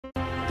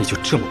你就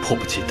这么迫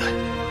不及待，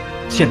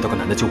见到个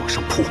男的就往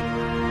上扑？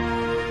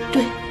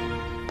对，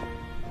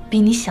比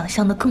你想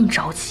象的更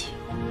着急。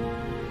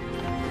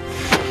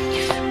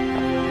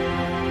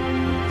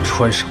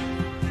穿上。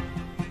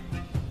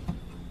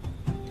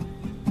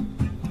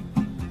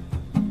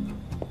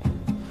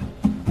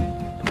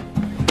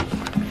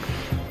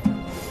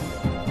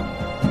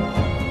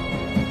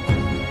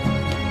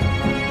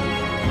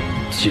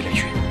季连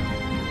云，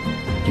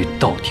你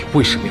到底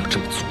为什么要这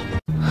么做？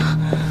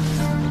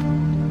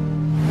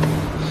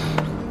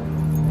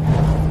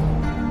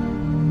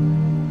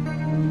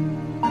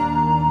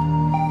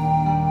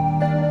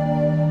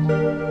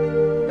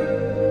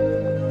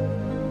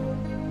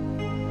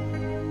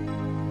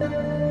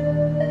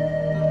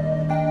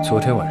昨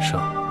天晚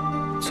上，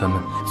咱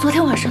们……昨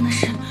天晚上的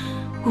事，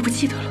我不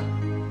记得了。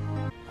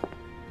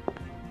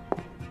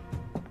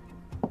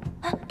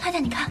啊，太太，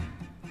你看，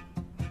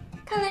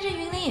看来这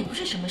云林也不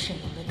是什么省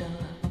油的灯了，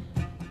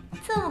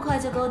这么快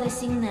就勾搭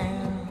新男人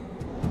了。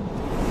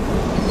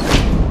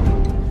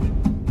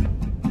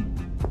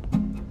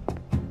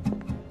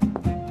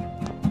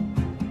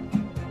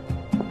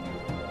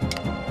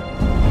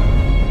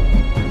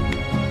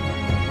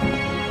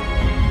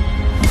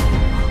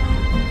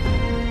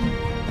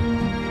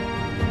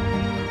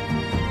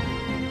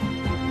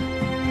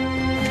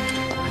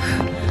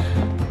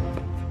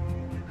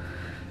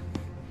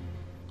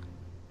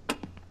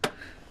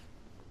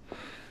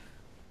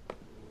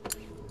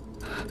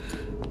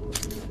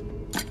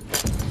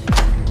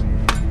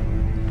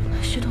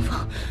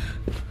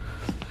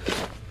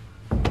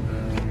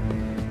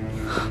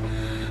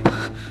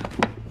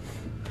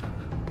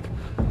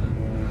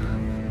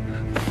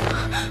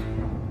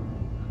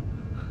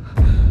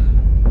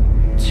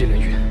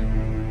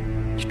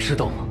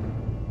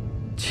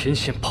前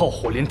线炮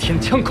火连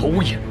天，枪口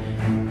无眼，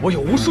我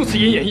有无数次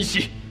奄奄一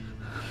息，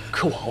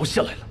可我熬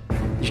下来了。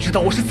你知道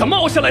我是怎么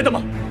熬下来的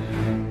吗？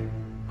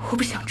我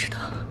不想知道。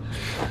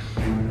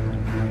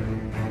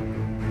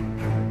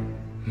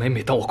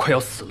每当我快要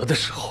死了的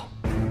时候，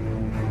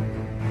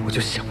我就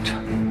想着，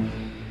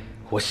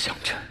我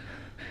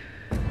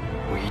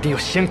一定要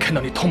先看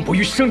到你痛不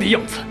欲生的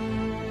样子，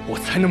我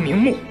才能瞑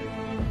目。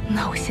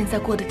那我现在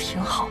过得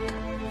挺好的。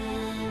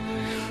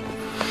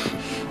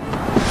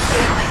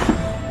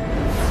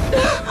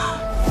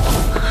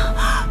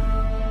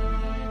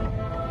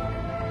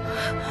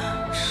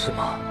是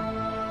吗？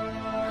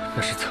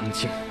那是曾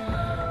经，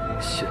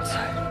现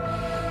在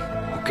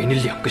我给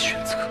你2个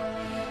选择，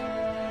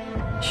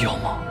要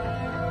么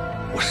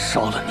我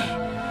杀了你，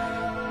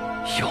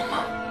要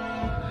么……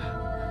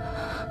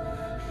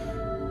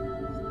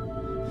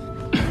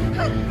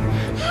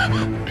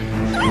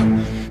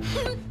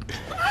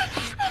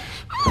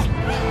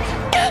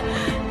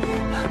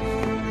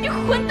你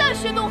混蛋，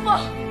薛东风！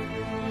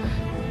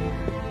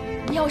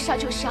你要杀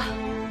就杀，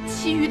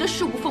其余的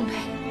事无奉陪。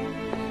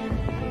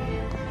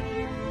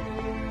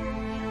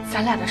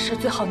咱俩的事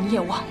最好你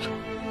也忘了。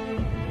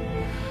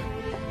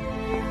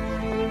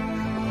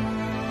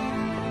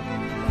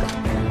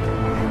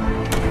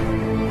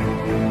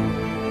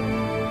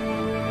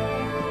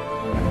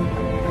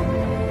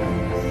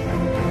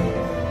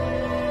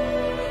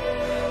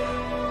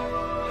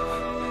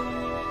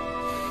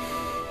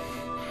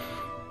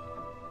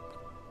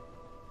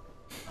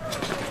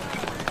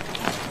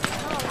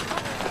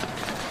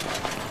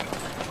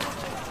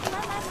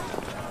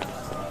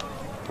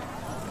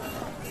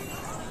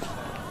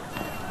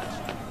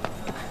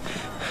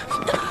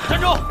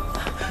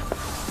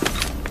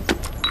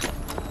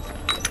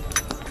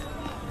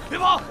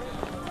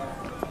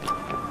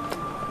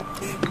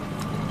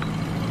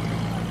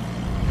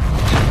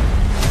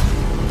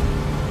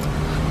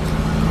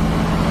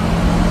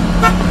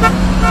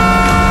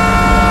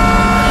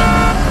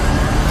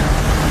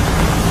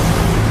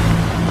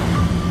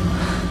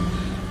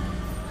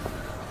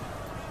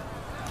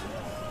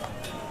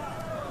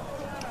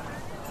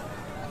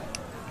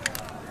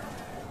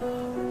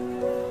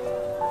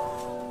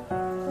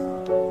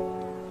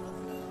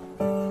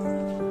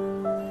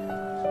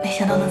没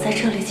想到能在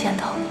这里见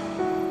到你，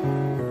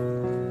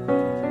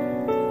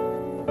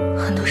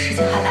很多事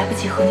情还来不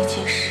及和你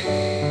解释，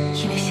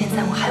因为现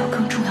在我还有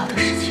更重要的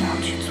事情要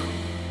去做。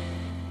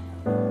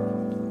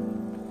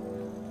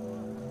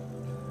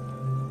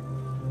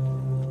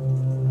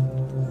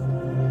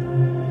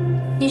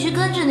你去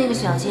跟着那个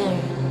小贱人。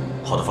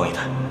好的，方姨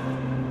太。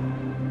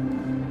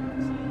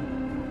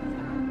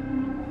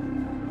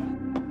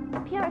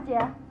平儿姐。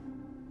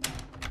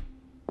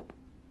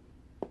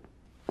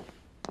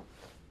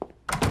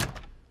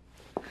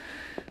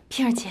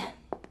平儿姐，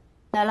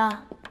来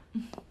了。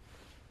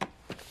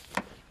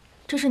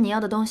这是你要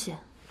的东西。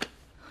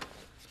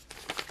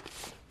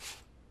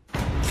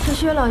这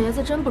薛老爷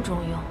子真不中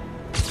用，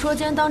捉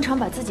奸当场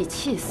把自己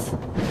气死，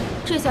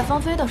这下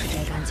芳菲倒是摘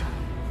干净了。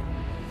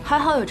还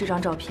好有这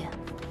张照片，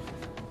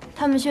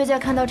他们薛家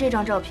看到这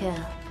张照片，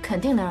肯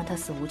定能让他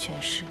死无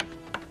全尸。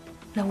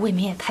那未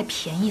免也太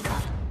便宜他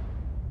了。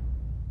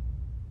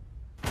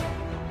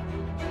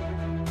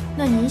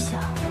那你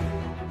想？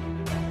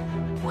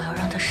我要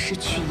让他失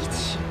去一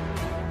切，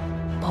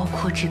包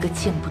括这个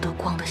见不得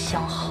光的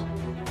相好。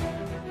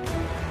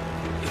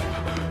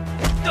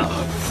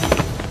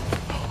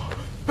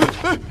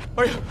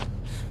二爷，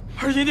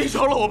二爷，您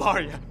饶了我吧！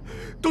二爷，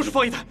都是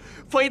方姨太，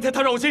方姨太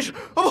她让我监视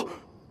啊不，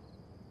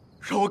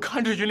让我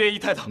看着云莲姨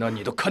太太。那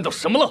你都看到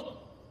什么了？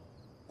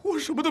我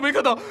什么都没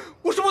看到，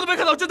我什么都没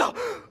看到，真的。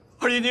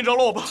二爷，您饶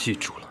了我吧！记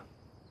住了，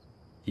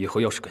以后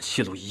要是敢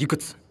泄露一个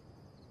字，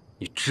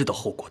你知道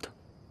后果的。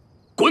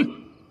滚！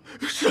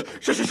是。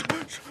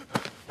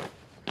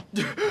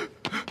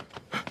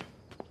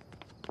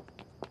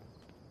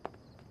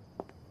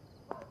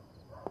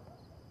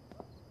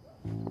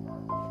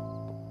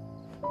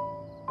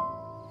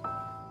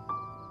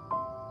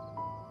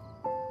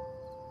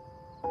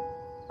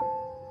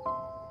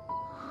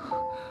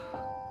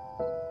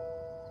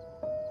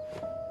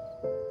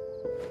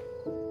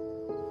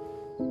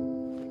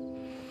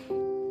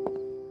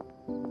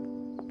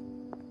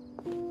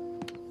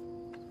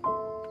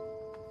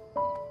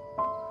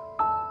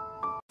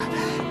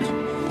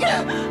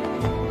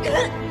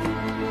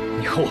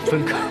你和我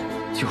分开，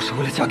就是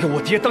为了嫁给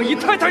我爹当姨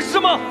太太是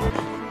吗？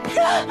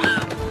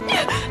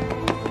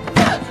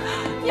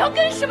你要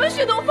干什么，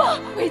薛东风？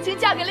我已经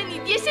嫁给了你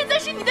爹，现在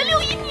是你的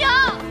六姨娘。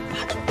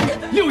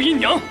六姨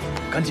娘，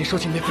赶紧收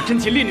起那副贞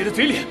洁烈女的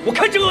嘴脸，我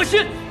看着恶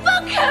心。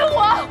放开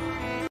我！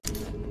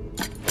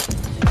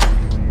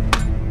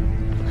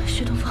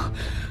薛东风，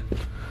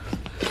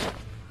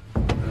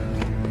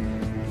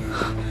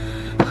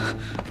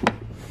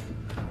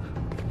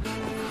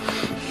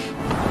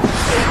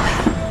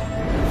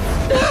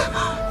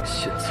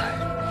现在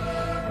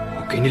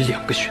我给你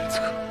两个选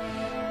择，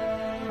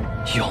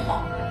要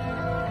么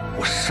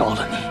我杀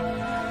了你，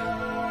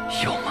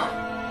要么……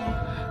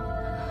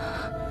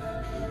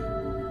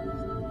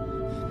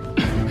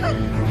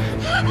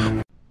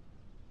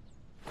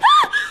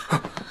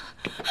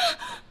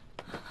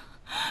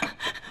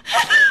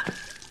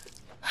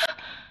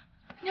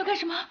你要干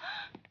什么？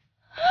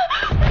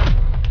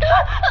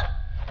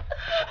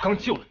我刚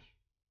救了你，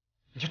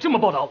你就这么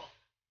报答我？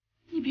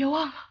你别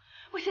忘了，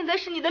我现在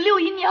是你的六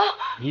姨娘。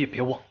你也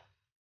别忘了，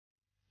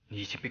你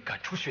已经被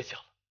赶出薛家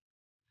了。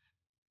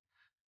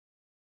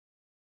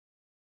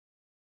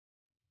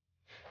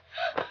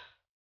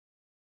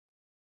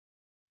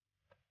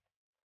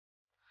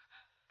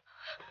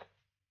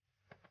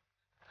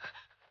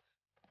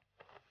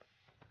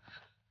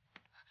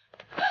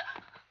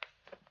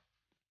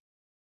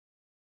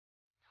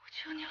我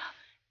求你了，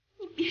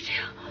你别这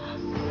样！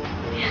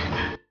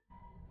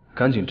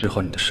赶紧治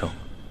好你的伤，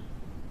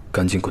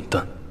赶紧滚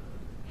蛋！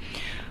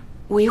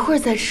我一会儿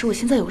再吃，我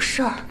现在有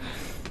事儿。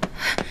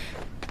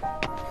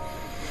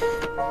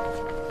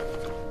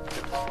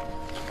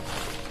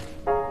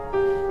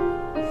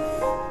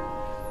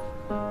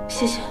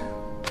谢谢。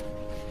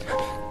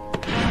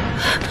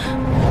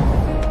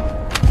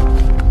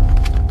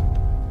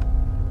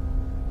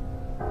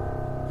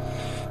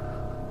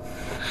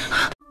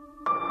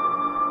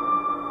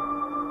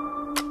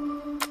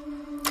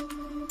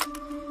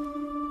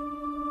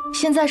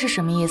现在是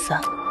什么意思？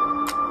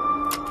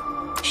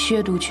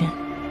薛督军。